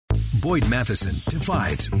Boyd Matheson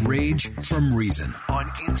divides rage from reason on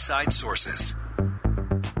Inside Sources.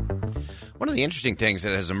 One of the interesting things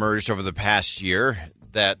that has emerged over the past year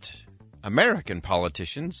that American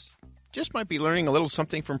politicians just might be learning a little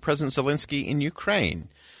something from President Zelensky in Ukraine.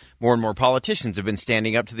 More and more politicians have been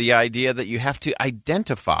standing up to the idea that you have to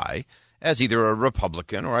identify as either a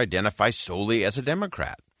Republican or identify solely as a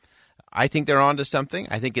Democrat. I think they're onto something.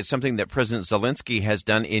 I think it's something that President Zelensky has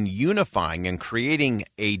done in unifying and creating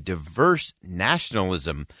a diverse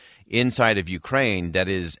nationalism inside of Ukraine that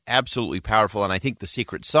is absolutely powerful, and I think the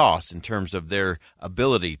secret sauce in terms of their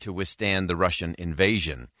ability to withstand the Russian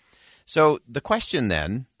invasion. So the question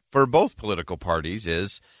then for both political parties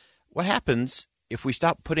is, what happens if we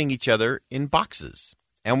stop putting each other in boxes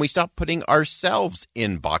and we stop putting ourselves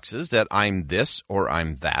in boxes that I'm this or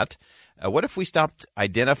I'm that? What if we stopped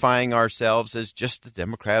identifying ourselves as just a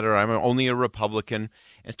Democrat or I'm only a Republican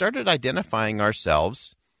and started identifying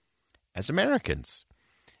ourselves as Americans?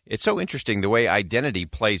 It's so interesting the way identity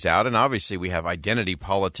plays out, and obviously we have identity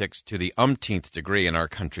politics to the umpteenth degree in our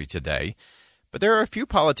country today. But there are a few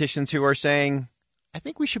politicians who are saying, I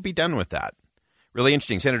think we should be done with that. Really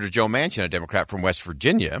interesting. Senator Joe Manchin, a Democrat from West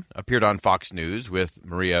Virginia, appeared on Fox News with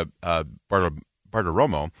Maria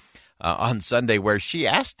Bartiromo on Sunday, where she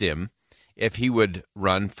asked him if he would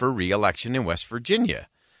run for re-election in West Virginia.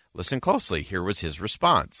 Listen closely. Here was his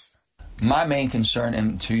response. My main concern,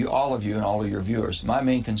 and to all of you and all of your viewers, my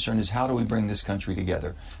main concern is how do we bring this country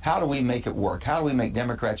together? How do we make it work? How do we make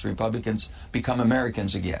Democrats, Republicans become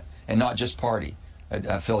Americans again and not just party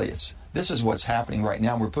affiliates? This is what's happening right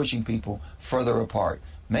now. We're pushing people further apart,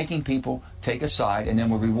 making people take a side, and then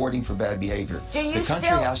we're rewarding for bad behavior. The country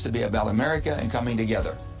has to be about America and coming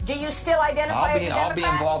together. Do you still identify as a Democrat? I'll be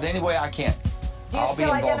involved any way I can. I'll be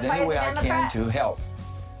involved any way I can to help.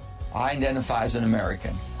 I identify as an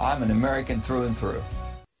American. I'm an American through and through.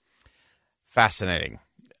 Fascinating.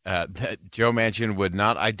 Joe Manchin would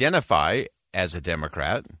not identify as a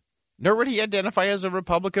Democrat, nor would he identify as a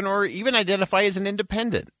Republican or even identify as an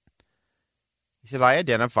independent. He said, I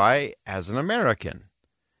identify as an American,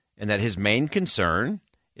 and that his main concern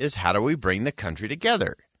is how do we bring the country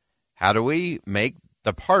together? How do we make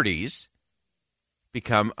the parties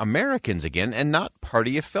become Americans again and not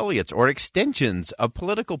party affiliates or extensions of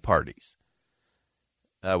political parties?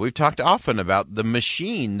 We've talked often about the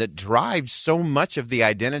machine that drives so much of the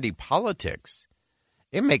identity politics.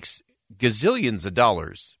 It makes gazillions of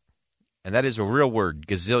dollars, and that is a real word,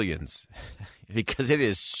 gazillions, because it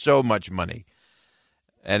is so much money.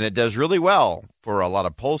 And it does really well for a lot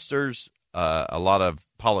of pollsters, a lot of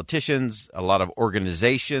politicians, a lot of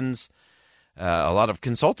organizations, a lot of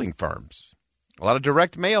consulting firms, a lot of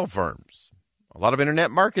direct mail firms, a lot of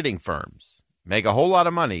internet marketing firms make a whole lot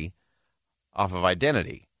of money off of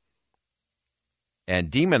identity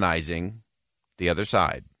and demonizing the other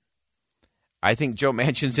side. I think Joe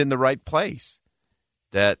Manchin's in the right place,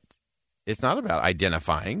 that it's not about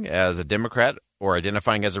identifying as a Democrat or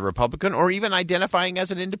identifying as a Republican or even identifying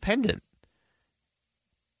as an independent.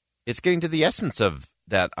 It's getting to the essence of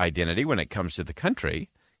that identity when it comes to the country,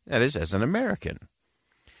 that is, as an American.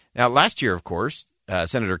 Now, last year, of course,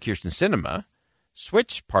 Senator Kyrsten Sinema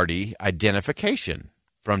switched party identification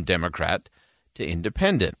from Democrat to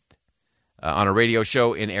independent. On a radio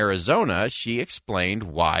show in Arizona, she explained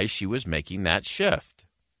why she was making that shift.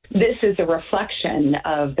 This is a reflection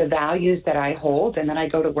of the values that I hold and that I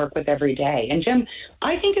go to work with every day. And Jim,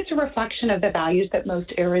 I think it's a reflection of the values that most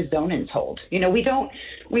Arizonans hold. You know, we don't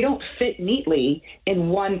fit neatly in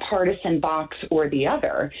one partisan box or the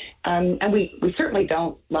other. And we certainly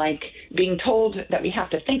don't like being told that we have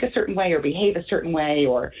to think a certain way or behave a certain way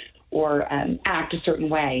or act a certain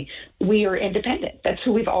way. We are independent. That's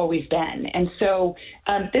who we've always been. And so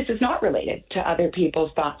this is not related to other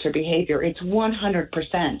people's thoughts or behavior. It's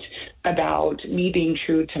 100% about me being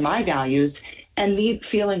true to my values and me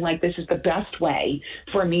feeling like this is the best way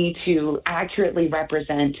for me to accurately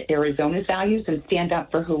represent Arizona's values and stand up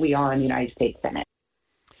for who we are in the United States Senate.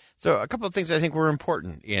 So a couple of things I think were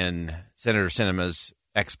important in Senator Sinema's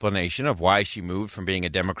explanation of why she moved from being a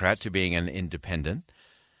Democrat to being an independent.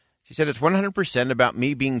 She said it's 100% about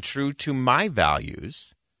me being true to my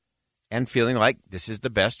values and feeling like this is the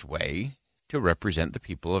best way to represent the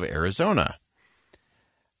people of Arizona.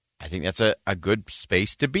 I think that's a good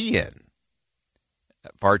space to be in.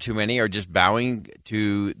 Far too many are just bowing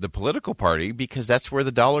to the political party because that's where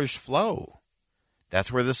the dollars flow.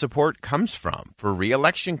 That's where the support comes from for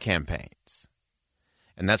re-election campaigns.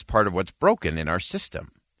 And that's part of what's broken in our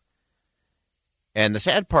system. And the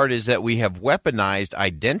sad part is that we have weaponized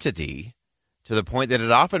identity to the point that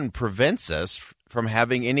it often prevents us from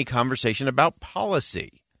having any conversation about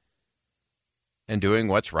policy. and doing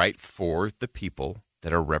what's right for the people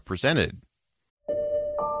that are represented.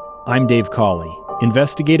 I'm Dave Cawley,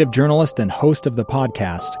 investigative journalist and host of the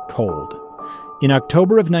podcast Cold. In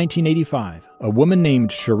October of 1985, a woman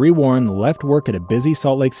named Cherie Warren left work at a busy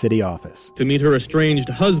Salt Lake City office to meet her estranged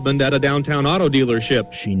husband at a downtown auto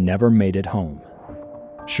dealership. She never made it home.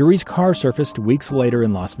 Cherie's car surfaced weeks later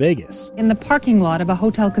in Las Vegas. In the parking lot of a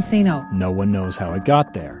hotel casino. No one knows how it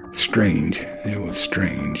got there. Strange. It was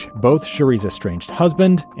strange. Both Cherie's estranged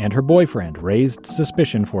husband and her boyfriend raised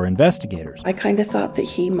suspicion for investigators. I kind of thought that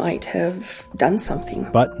he might have done something.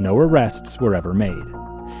 But no arrests were ever made.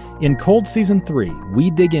 In Cold Season 3,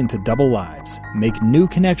 we dig into double lives, make new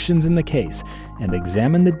connections in the case, and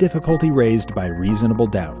examine the difficulty raised by reasonable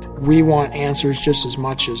doubt. We want answers just as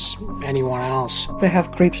much as anyone else. They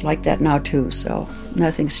have creeps like that now too, so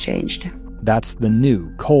nothing's changed. That's the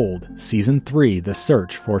new Cold Season 3, The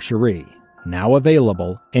Search for Cherie, now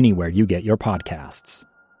available anywhere you get your podcasts.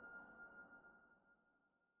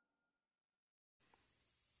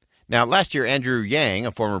 Now, last year, Andrew Yang,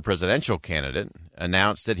 a former presidential candidate,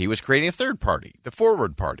 announced that he was creating a third party, the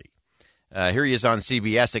Forward Party. Here he is on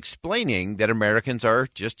CBS explaining that Americans are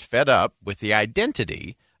just fed up with the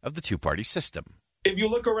identity of the two-party system. If you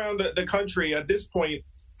look around the country at this point,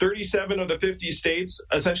 37 of the 50 states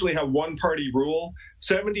essentially have one-party rule.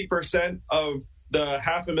 70% of the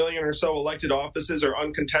 500,000 or so elected offices are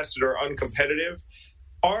uncontested or uncompetitive.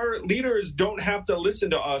 Our leaders don't have to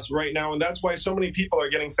listen to us right now, and that's why so many people are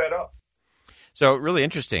getting fed up. So really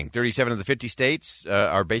interesting. 37 of the 50 states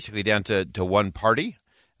are basically down to one party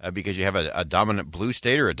because you have a dominant blue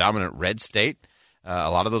state or a dominant red state.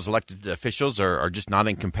 A lot of those elected officials are just not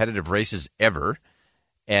in competitive races ever.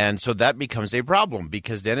 And so that becomes a problem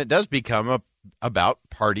because then it does become about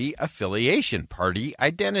party affiliation, party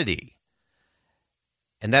identity.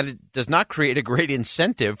 And that it does not create a great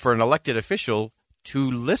incentive for an elected official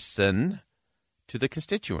to listen to the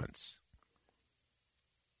constituents.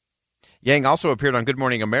 Yang also appeared on Good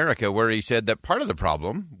Morning America where he said that part of the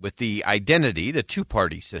problem with the identity, the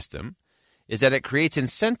two-party system, is that it creates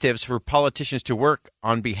incentives for politicians to work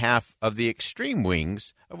on behalf of the extreme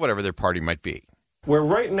wings of whatever their party might be. Where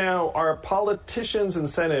right now our politicians'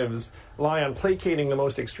 incentives lie on placating the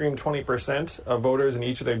most extreme 20% of voters in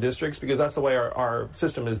each of their districts because that's the way our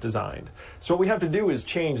system is designed. So what we have to do is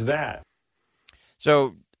change that.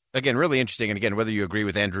 So, again, really interesting. And again, whether you agree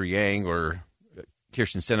with Andrew Yang or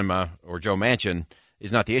Kyrsten Sinema or Joe Manchin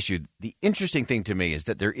is not the issue. The interesting thing to me is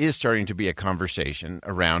that there is starting to be a conversation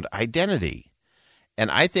around identity.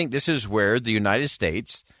 And I think this is where the United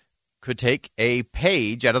States could take a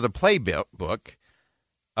page out of the playbook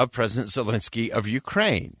of President Zelensky of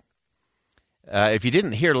Ukraine. If you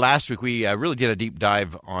didn't hear last week, we really did a deep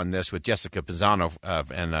dive on this with Jessica Pisano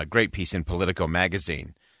and a great piece in Politico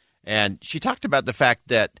magazine. And she talked about the fact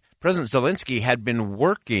that President Zelensky had been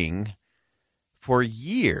working for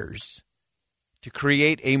years to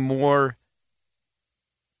create a more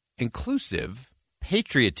inclusive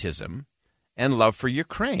patriotism and love for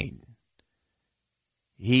Ukraine.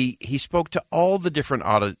 He spoke to all the different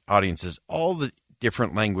audiences, all the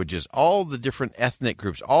different languages, all the different ethnic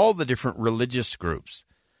groups, all the different religious groups,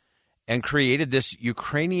 and created this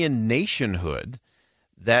Ukrainian nationhood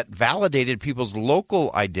that validated people's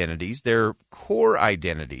local identities, their core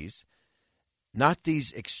identities, not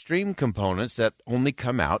these extreme components that only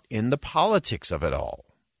come out in the politics of it all.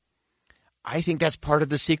 I think that's part of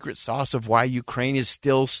the secret sauce of why Ukraine is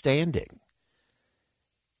still standing.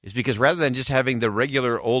 Is because rather than just having the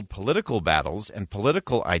regular old political battles and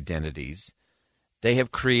political identities, they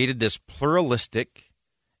have created this pluralistic,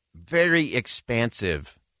 very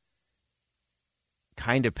expansive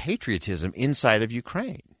kind of patriotism inside of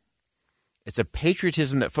Ukraine. It's a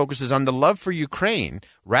patriotism that focuses on the love for Ukraine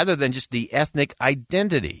rather than just the ethnic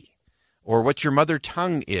identity or what your mother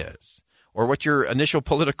tongue is or what your initial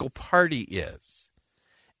political party is.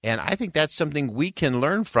 And I think that's something we can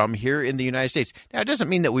learn from here in the United States. Now, it doesn't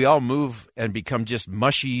mean that we all move and become just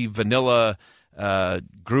mushy, vanilla,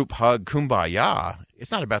 group hug, kumbaya.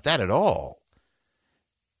 It's not about that at all.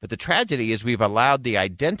 But the tragedy is we've allowed the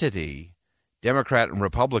identity, Democrat and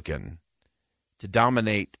Republican, to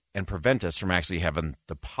dominate and prevent us from actually having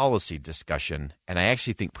the policy discussion. And I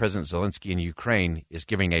actually think President Zelensky in Ukraine is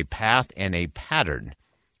giving a path and a pattern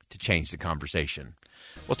to change the conversation.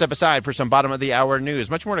 We'll step aside for some bottom-of-the-hour news.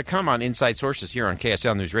 Much more to come on Inside Sources here on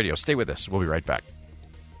KSL News Radio. Stay with us. We'll be right back.